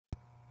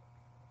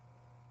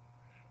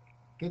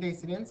Good day,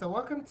 students. So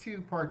welcome to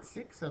part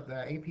 6 of the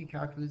AP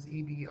Calculus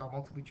EB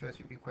Multiple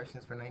Choice Review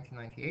questions for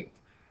 1998.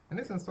 In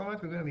this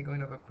installment, we're going to be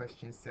going over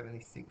questions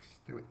 76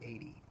 through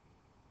 80.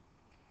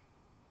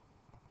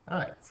 All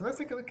right, so let's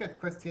take a look at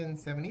question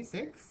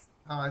 76.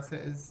 It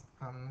says,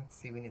 let's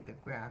see, we need the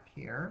graph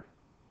here.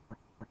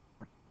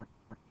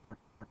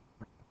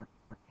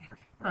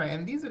 All right,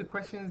 and these are the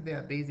questions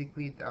that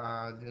basically do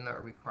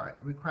not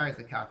requires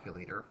a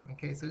calculator.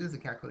 Okay, so this is a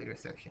calculator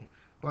section.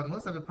 But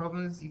most of the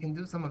problems, you can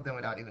do some of them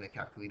without even a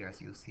calculator,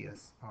 as you'll see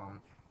us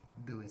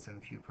doing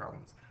some few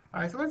problems.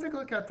 All right, so let's take a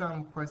look at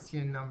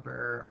question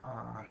number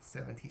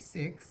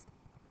 76.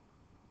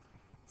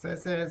 So it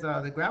says,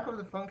 the graph of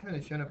the function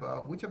is shown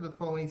above. Which of the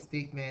following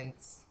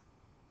statements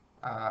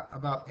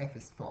about f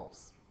is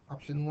false?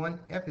 Option 1,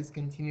 f is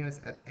continuous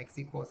at x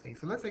equals a.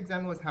 So let's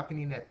examine what's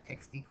happening at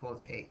x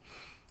equals a.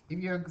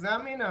 If you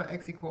examine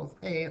x equals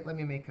a, let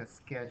me make a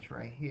sketch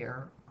right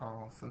here,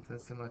 or something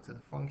similar to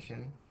the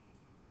function.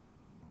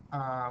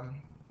 Um,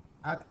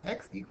 at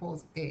x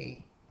equals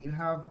a, you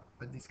have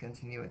a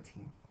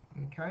discontinuity,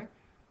 okay?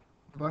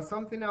 But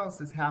something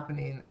else is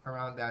happening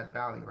around that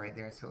value right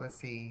there. So let's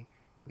see,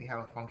 we have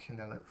a function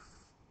that looks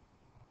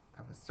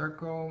of a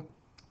circle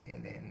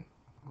and then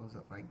goes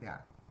up like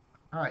that.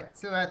 All right,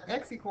 so at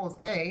x equals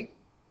a,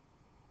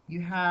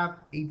 you have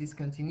a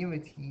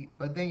discontinuity,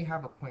 but then you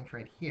have a point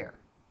right here.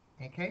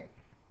 Okay,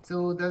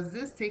 so does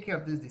this take care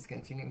of this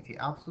discontinuity?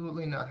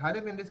 Absolutely not. Had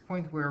it been this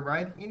point were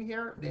right in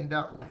here, then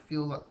that will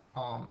fill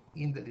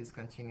in the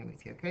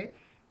discontinuity. Okay,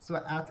 so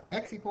at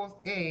x equals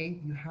a,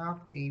 you have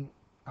a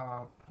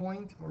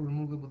point or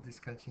removable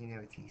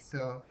discontinuity.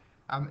 So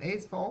a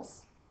is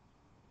false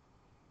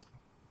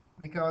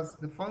because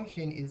the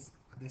function is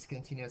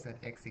discontinuous at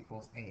x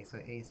equals a, so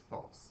a is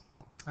false.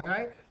 All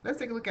right, let's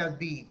take a look at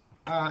b.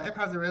 F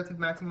has a relative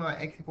maximum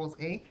at x equals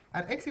a.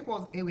 At x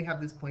equals a, we have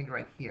this point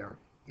right here.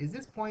 Is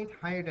this point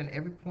higher than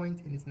every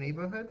point in its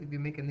neighborhood? If you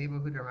make a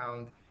neighborhood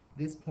around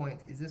this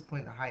point, is this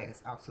point the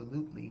highest?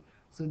 Absolutely.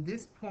 So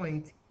this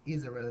point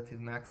is a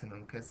relative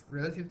maximum because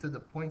relative to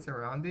the points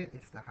around it,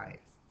 it's the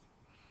highest.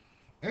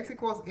 X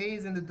equals a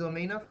is in the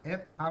domain of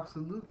f?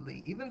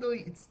 Absolutely. Even though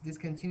it's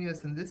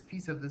discontinuous in this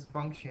piece of this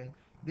function,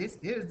 this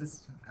is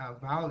the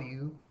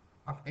value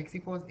of x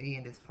equals a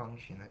in this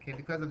function, okay?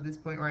 Because of this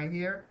point right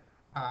here,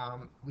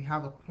 we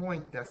have a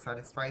point that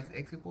satisfies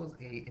x equals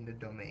a in the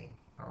domain,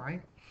 all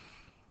right?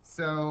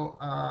 So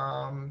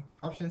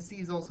option C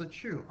is also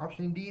true.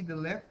 Option D, the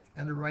left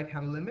and the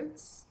right-hand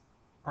limits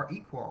are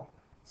equal.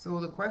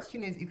 So the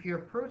question is, if you're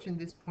approaching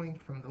this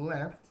point from the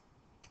left,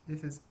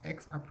 this is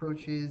x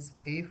approaches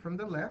a from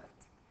the left,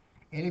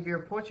 and if you're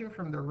approaching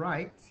from the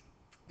right,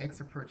 x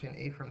approaching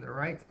a from the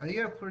right, are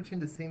you approaching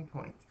the same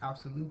point?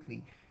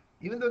 Absolutely.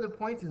 Even though the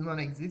point is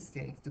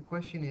non-existent, the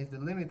question is the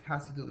limit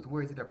has to do with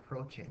where is it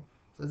approaching.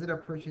 So is it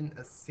approaching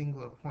a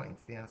singular point?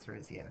 The answer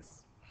is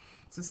yes.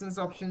 So since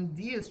option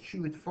D is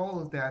true, it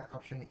follows that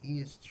option E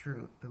is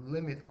true. The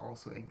limit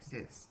also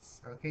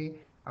exists,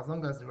 okay? As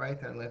long as the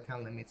right and left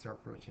hand limits are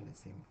approaching the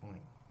same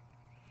point.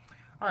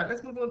 All right,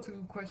 let's move on to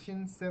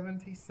question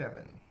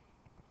 77.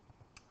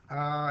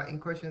 In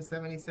question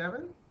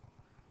 77,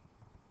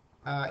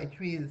 it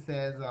really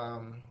says,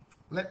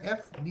 let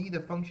f be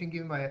the function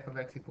given by f of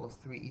x equals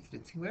 3e to the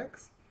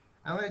 2x,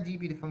 and let g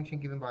be the function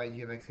given by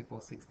g of x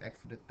equals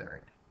 6x to the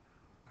third.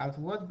 At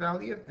what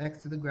value of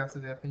x do the graphs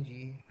of f and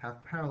g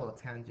have parallel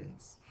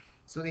tangents?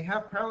 So they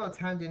have parallel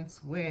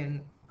tangents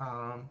when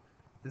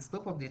the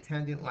slope of the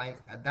tangent lines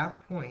at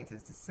that point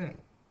is the same.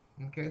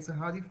 Okay, so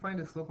how do you find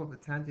the slope of the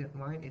tangent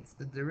line? It's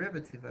the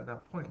derivative at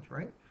that point,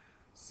 right?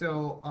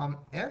 So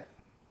f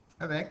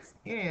of x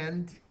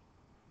and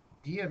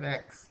g of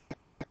x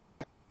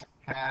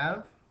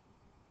have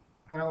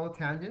parallel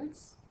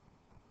tangents.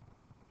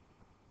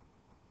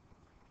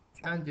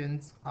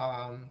 Tangents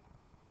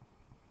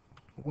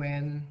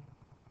when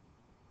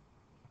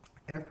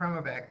f prime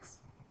of x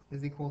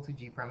is equal to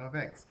g prime of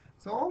x.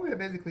 So all we're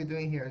basically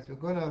doing here is we're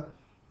going to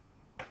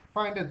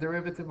find the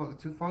derivative of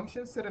the two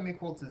functions, set them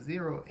equal to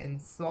 0, and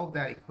solve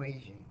that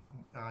equation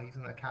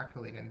using a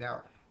calculator. And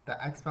now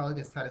the x value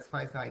that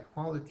satisfies that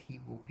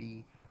equality will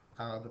be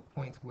the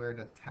point where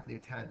the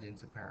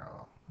tangents are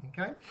parallel.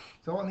 Okay?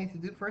 So all I need to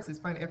do first is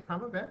find f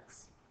prime of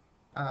x.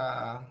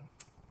 Uh,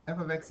 f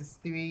of x is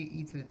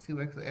 3e to the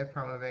 2x, so f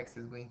prime of x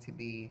is going to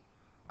be,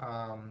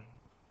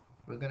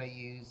 we're going to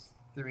use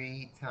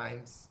 3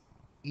 times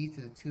e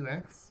to the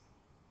 2x.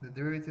 The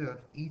derivative of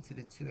e to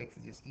the 2x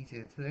is just e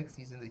to the 2x.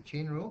 Using the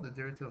chain rule, the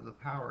derivative of the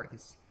power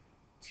is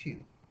 2.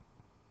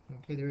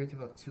 Okay, the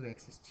derivative of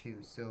 2x is 2.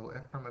 So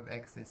f prime of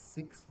x is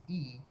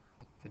 6e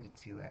to the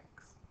 2x.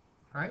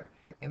 Alright?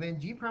 And then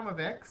g prime of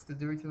x, the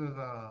derivative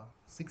of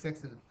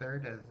 6x to the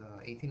third is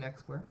 18x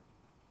squared.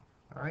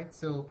 Alright,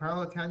 so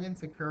parallel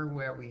tangents occur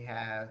where we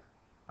have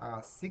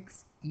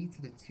 6e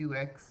to the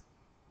 2x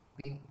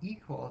being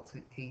equal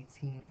to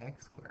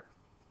 18x squared.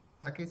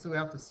 Okay, so we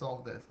have to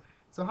solve this.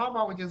 So how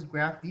about we just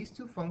graph these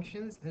two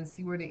functions and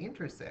see where they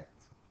intersect?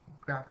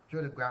 Draw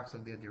the graphs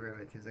of their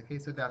derivatives. Okay,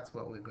 so that's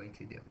what we're going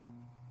to do.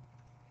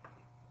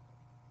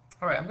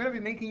 All right, I'm going to be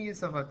making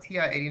use of a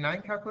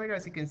TI-89 calculator.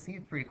 As you can see,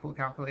 it's a pretty cool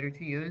calculator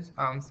to use.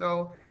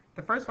 So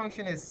the first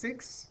function is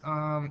 6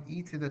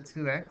 e to the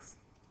 2x.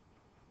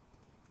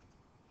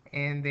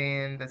 And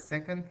then the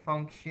second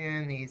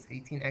function is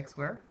 18x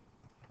squared.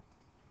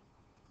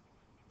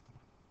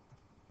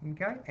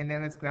 Okay, and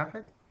then let's graph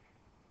it.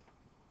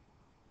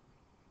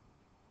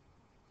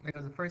 There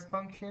goes the first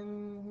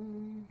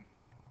function,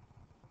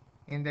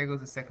 and there goes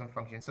the second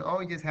function. So all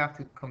we just have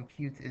to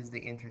compute is the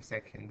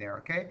intersection there,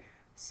 okay?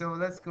 So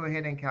let's go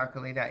ahead and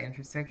calculate that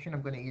intersection.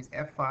 I'm going to use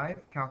F5,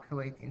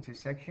 calculate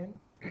intersection.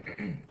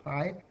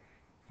 5,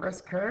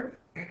 first curve,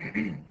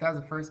 that's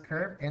the first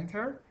curve,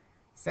 enter.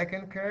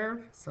 Second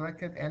curve,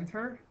 selected,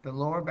 enter. The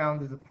lower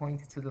bound is a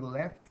point to the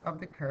left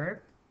of the curve.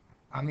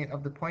 I mean,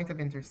 of the point of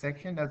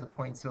intersection, that's a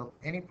point. So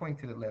any point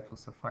to the left will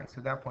suffice.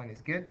 So that point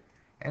is good.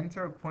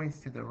 Enter. Points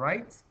to the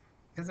right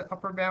is the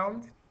upper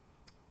bound.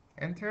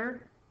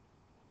 Enter.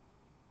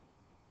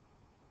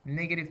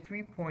 Negative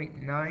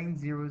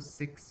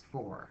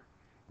 3.9064.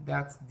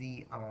 That's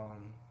the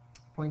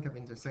point of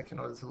intersection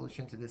or the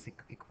solution to this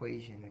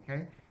equation,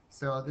 okay?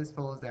 So this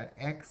follows that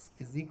x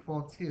is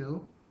equal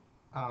to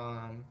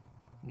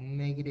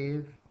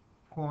negative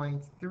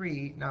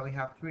 0.3. Now we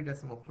have 3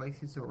 decimal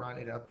places, so round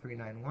it up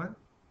 391.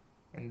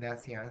 And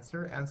that's the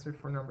answer. Answer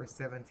for number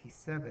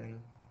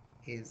 77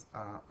 is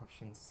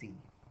option C,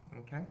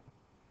 okay?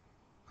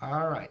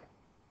 All right.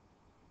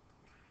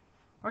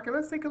 Okay,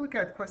 let's take a look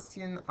at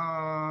question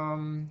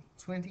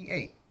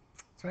 28.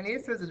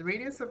 28 says the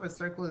radius of a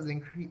circle is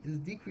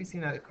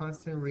decreasing at a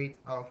constant rate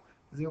of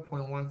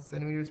 0.1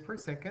 centimeters per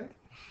second.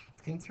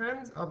 In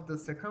terms of the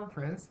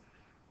circumference,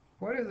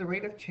 what is the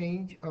rate of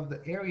change of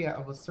the area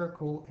of a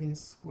circle in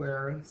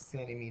square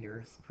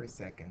centimeters per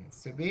second?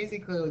 So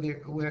basically,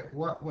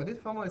 what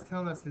this formula is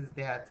telling us is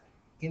that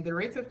in the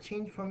rate of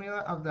change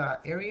formula of the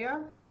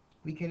area,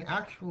 we can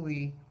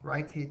actually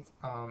write it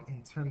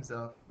in terms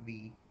of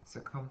the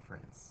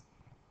circumference.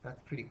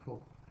 That's pretty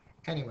cool.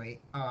 Anyway,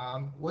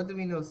 what do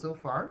we know so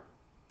far?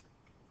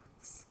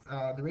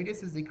 The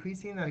radius is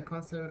decreasing at a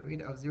constant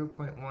rate of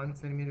 0.1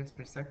 centimeters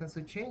per second. So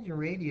change in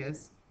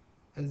radius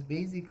is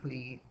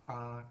basically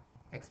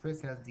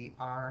expressed as the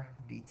r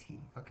dt.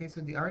 Okay,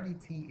 so the r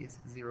dt is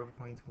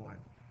 0.1.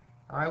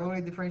 All right, when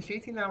we're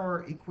differentiating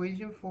our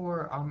equation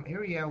for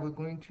area, we're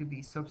going to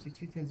be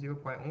substituting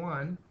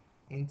 0.1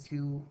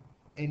 into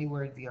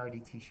anywhere the r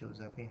dt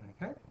shows up in,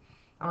 okay?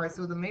 All right,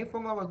 so the main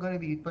formula we're going to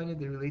be finding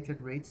the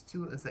related rates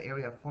to is the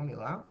area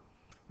formula.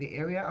 The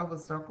area of a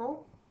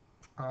circle,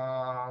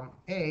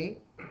 A,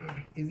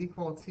 is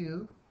equal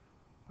to,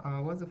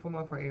 what's the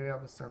formula for area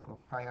of a circle?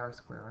 Pi r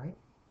squared, right?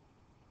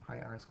 Pi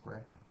r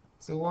squared.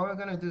 So what we're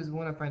going to do is we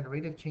want to find the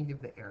rate of change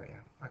of the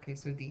area. Okay,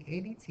 so the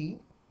ADT,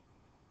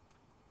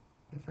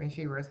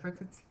 differentiate with respect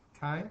to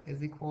time,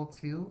 is equal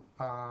to,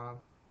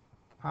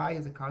 pi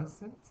is a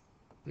constant.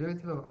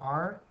 Derivative of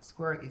r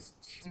squared is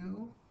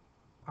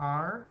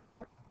 2r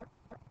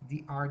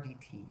dr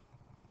dt.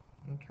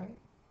 Okay,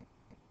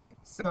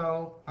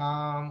 so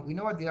we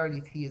know what the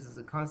rdt is as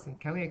a constant.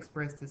 Can we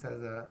express this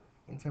as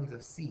in terms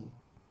of c?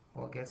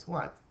 Well, guess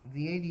what?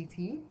 The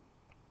adt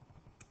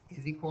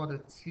is equal to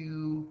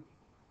 2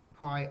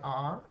 pi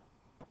r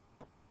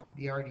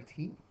dr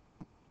dt.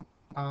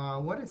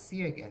 What is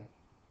c again?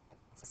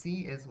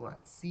 C is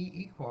what? C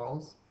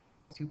equals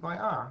 2 pi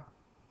r.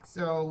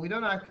 So we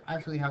don't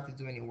actually have to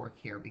do any work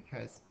here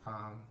because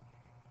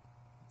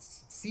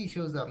C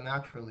shows up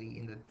naturally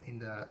in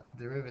the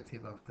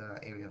derivative of the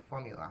area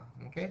formula.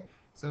 Okay,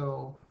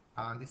 so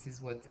this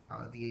is what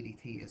the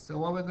ADT is. So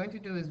what we're going to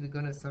do is we're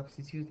going to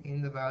substitute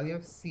in the value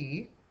of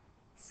C.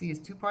 C is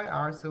 2 pi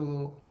r,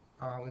 so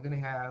we're going to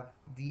have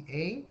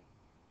dA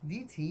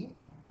dt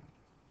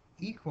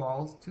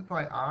equals 2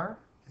 pi r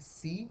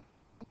C.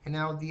 And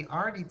now the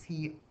r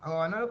dt,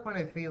 another point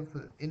I failed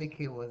to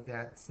indicate was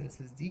that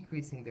since it's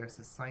decreasing, there's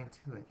a sign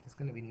to it. It's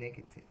going to be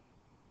negative.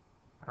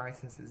 All right,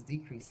 since it's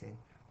decreasing.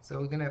 So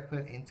we're going to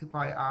put in 2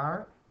 pi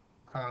r,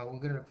 we're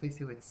going to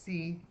replace it with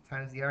c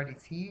times the r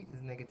dt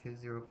is negative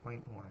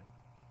 0.1.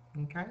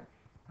 Okay?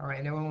 All right,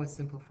 and then when we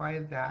simplify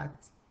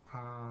that,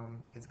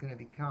 it's going to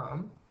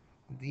become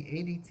the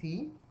adt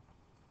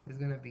is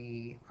going to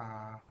be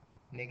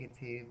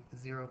negative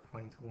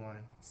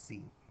 0.1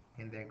 c.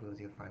 And there goes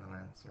your final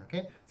answer.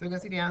 Okay? So you can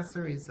see the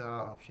answer is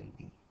option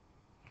B.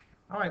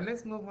 All right,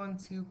 let's move on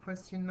to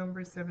question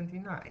number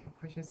 79.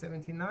 Question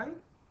 79.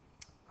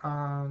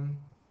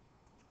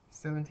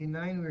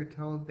 79, we're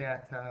told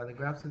that the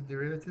graphs of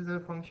derivatives of the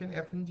function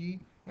f and g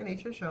and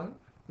h are shown.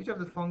 Which of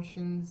the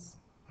functions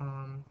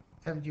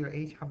f, g, or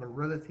h have a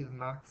relative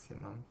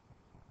maximum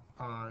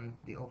on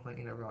the open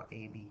interval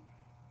a, b?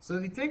 So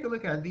if you take a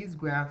look at these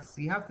graphs,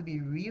 you have to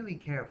be really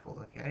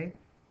careful, okay?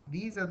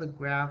 These are the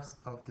graphs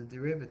of the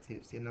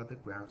derivatives, they're not the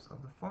graphs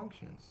of the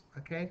functions,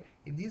 okay?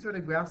 If these were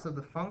the graphs of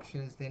the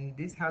functions, then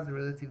this has a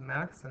relative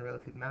max and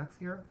relative max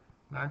here,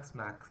 max,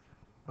 max.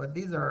 But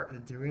these are the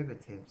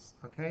derivatives,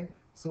 okay?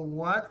 So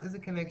what is the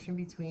connection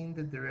between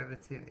the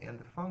derivative and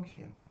the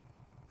function?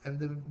 If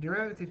the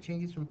derivative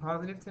changes from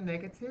positive to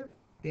negative,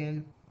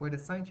 then where the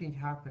sign change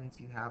happens,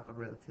 you have a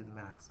relative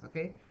max.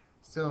 Okay,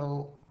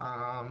 so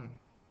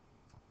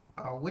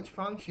which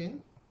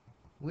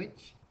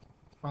which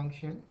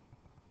function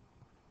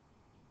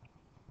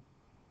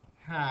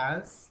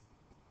has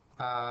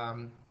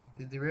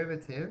the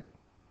derivative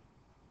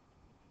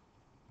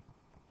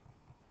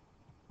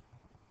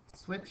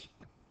switch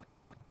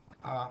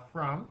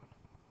from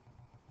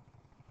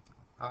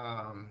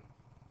um,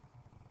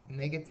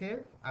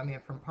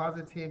 from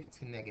positive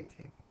to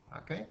negative.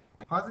 Okay,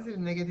 positive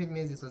and negative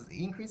means this was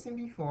increasing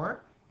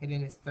before and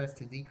then it starts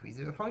to decrease.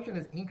 If a function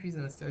is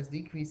increasing and starts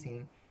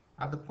decreasing,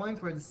 at the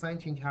point where the sign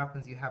change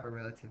happens, you have a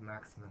relative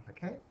maximum.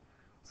 Okay,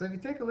 so if you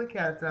take a look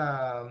at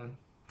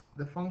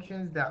the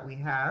functions that we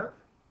have,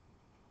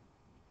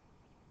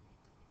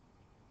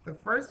 the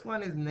first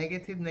one is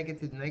negative,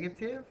 negative,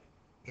 negative,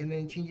 and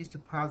then changes to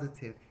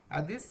positive.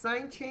 At this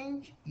sign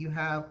change, you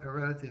have a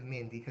relative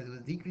mean because it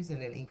was decreasing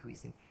and then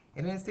increasing.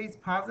 And then it stays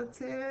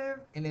positive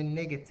and then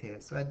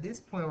negative. So at this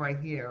point right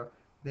here,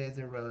 there's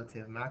a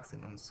relative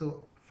maximum.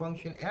 So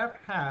function f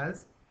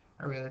has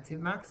a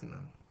relative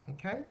maximum.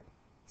 Okay?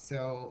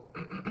 So,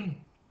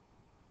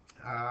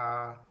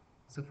 uh,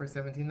 so for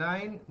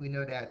 79, we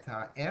know that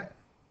f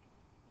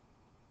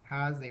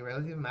has a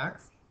relative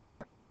max.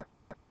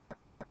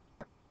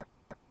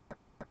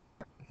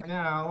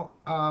 Now,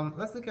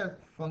 let's look at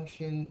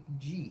function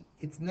g.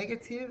 It's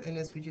negative and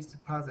it switches to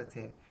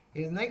positive.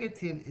 If it's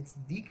negative, it's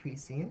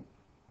decreasing,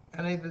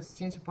 and if it's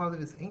changed to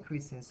positive, it's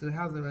increasing. So it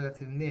has a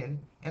relative min,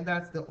 and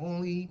that's the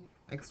only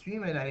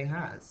extrema that it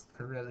has,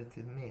 a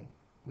relative min.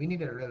 We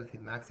need a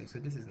relative maximum, so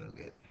this is no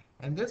good.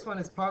 And this one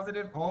is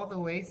positive all the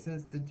way,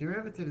 since the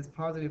derivative is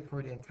positive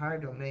for the entire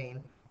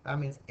domain. That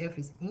means f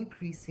is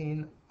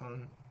increasing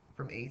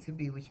from a to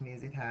b, which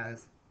means it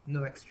has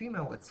no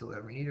extrema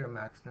whatsoever, neither a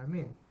max nor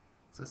min.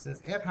 So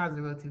since f has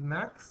a relative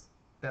max,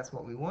 that's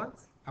what we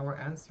want. Our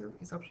answer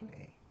is option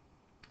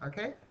A.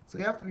 Okay? So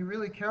you have to be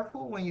really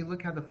careful when you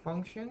look at the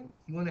function.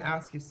 You want to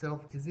ask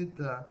yourself, is it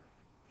the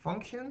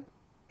function,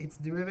 its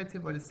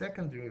derivative, or the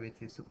second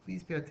derivative? So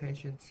please pay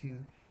attention to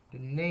the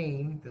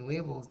name, the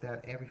labels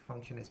that every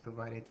function is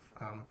provided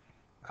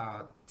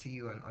to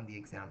you on the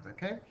exams.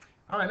 Okay?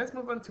 All right, let's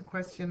move on to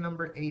question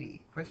number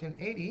 80. Question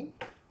 80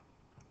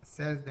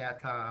 says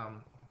that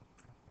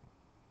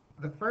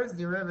the first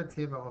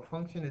derivative of a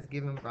function is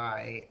given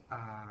by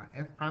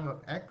f prime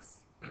of x.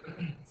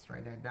 Let's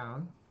write that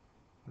down.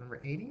 Number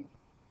 80.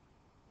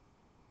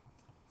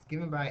 It's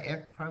given by f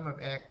prime of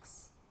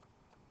x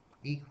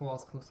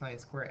equals cosine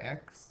square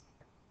x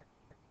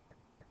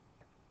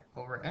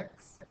over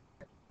x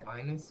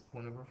minus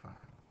 1 over 5.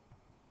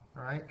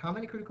 All right. How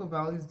many critical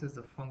values does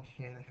the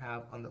function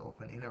have on the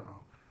open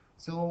interval?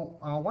 So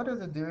what does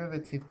the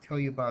derivative tell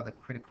you about the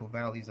critical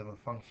values of a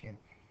function?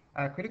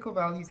 Critical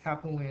values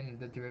happen when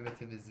the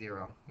derivative is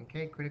 0.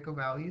 Okay, critical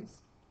values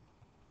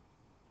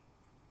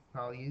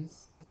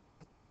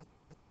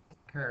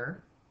occur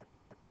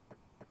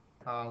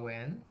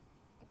when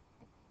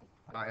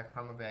f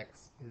prime of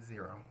x is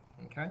 0.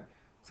 Okay,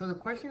 so the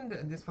question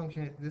that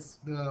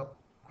the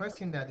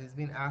question that is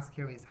being asked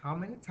here is, how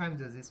many times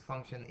does this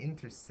function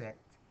intersect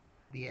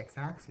the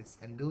x-axis?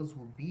 And those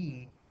will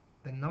be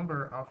the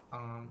number of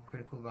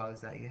critical values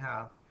that you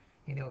have.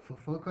 You know, if we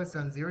focus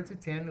on 0 to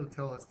 10, it will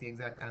tell us the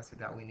exact answer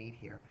that we need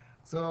here.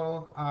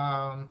 So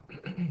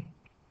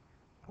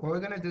what we're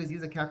going to do is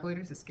use a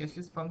calculator to sketch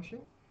this function,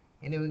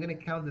 and then we're going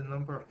to count the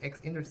number of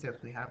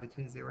x-intercepts we have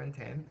between 0 and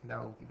 10, and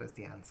that will give us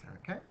the answer.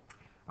 Okay.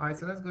 All right,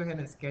 so let's go ahead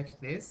and sketch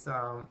this.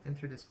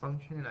 Enter this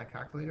function in our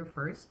calculator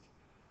first.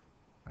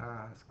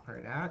 Let's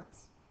clear that.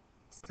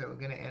 So we're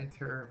going to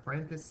enter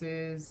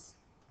parentheses,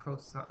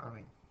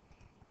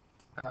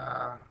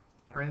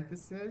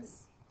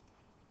 parentheses,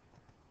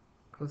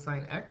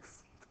 cosine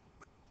x,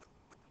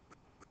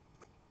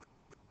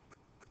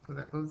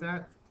 close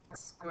that,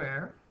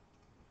 square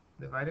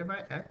divided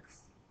by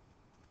x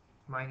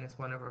minus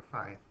 1 over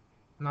 5.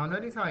 Now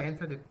notice how I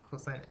entered the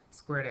cosine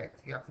squared x.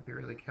 You have to be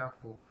really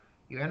careful.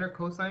 You enter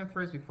cosine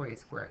first before you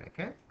square it,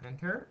 okay?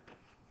 Enter.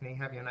 And you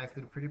have your nice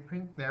little pretty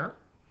print there.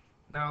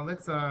 Now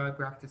let's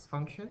graph this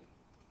function.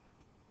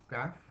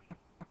 Graph.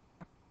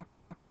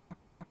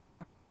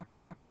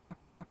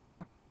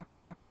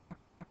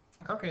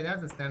 Okay,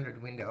 that's a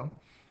standard window.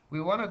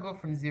 We want to go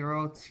from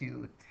 0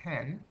 to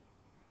 10.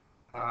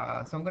 So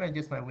I'm going to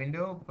adjust my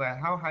window, but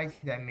how high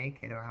should I make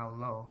it, or how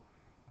low?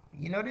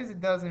 You notice it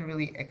doesn't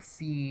really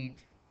exceed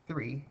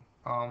 3.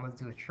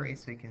 Let's do a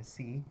trace so you can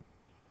see.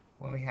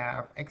 When we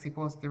have x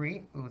equals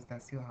 3, ooh,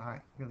 that's still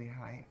high, really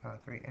high.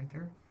 3,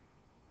 enter.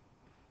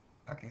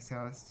 Okay, so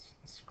let's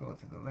scroll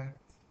to the left.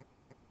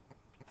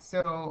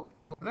 So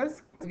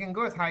we can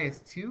go as high as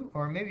 2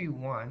 or maybe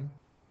 1.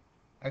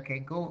 Okay,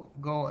 go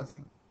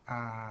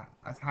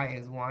as high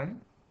as 1.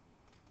 And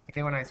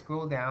then when I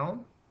scroll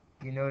down,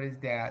 you notice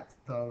that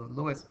the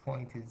lowest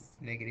point is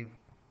negative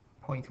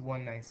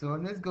 0.19. So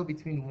let's go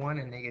between 1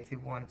 and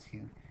negative 1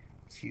 to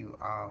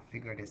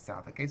figure this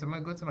out. Okay, so I'm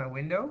going to go to my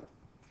window.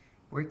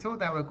 We're told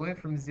that we're going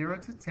from 0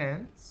 to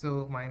 10.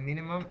 So my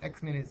minimum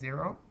x min is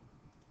 0.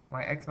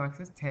 My x max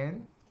is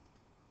 10.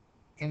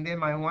 And then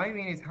my y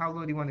mean is how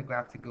low do you want the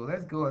graph to go?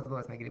 Let's go as low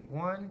as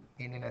 -1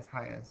 and then as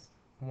high as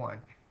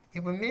 1.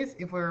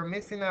 If we're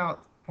missing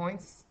out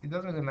points, it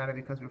doesn't really matter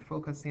because we're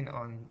focusing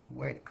on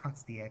where it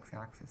cuts the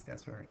x-axis.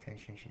 That's where our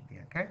attention should be,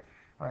 okay?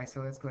 All right,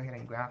 so let's go ahead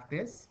and graph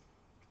this.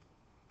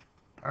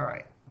 All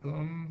right,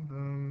 boom,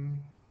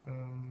 boom,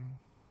 boom.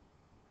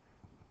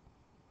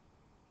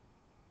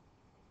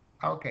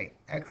 Okay,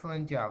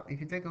 excellent job.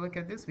 If you take a look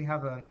at this, we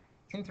have an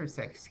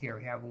intersect here.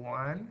 We have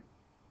 1,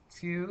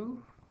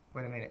 2,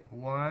 wait a minute,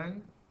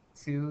 1,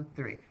 2,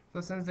 3.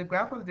 So since the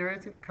graph of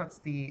derivative cuts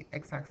the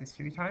x-axis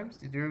 3 times,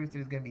 the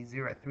derivative is going to be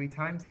 0 at 3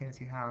 times, hence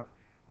you have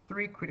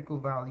 3 critical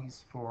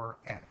values for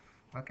f,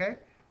 okay?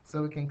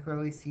 So we can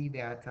clearly see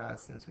that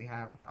since we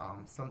have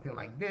something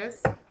like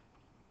this,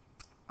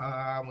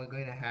 we're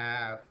going to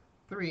have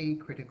 3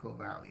 critical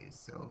values.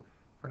 So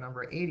for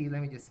number 80,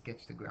 let me just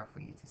sketch the graph for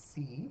you to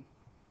see.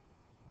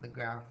 The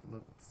graph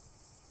looks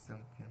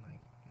something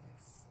like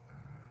this.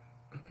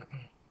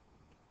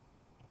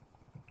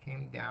 It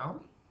came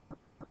down,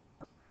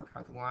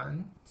 cut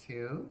 1,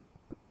 2,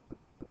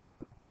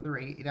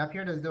 3. It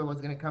appeared as though it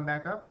was going to come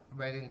back up,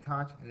 but I didn't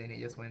touch, and then it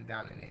just went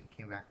down and it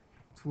came back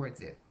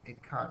towards it.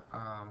 It cut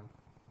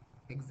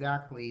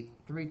exactly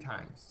 3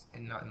 times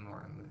and nothing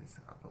more. I'll move this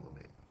up a little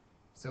bit.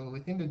 So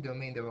within the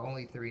domain, there were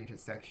only 3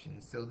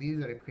 intersections. So these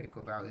are the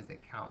critical values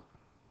that count.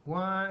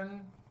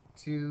 1,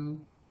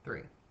 2,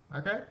 3.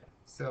 Okay?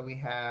 So we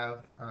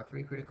have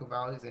 3 critical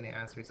values, and the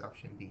answer is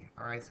option B.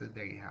 All right, so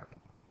there you have it.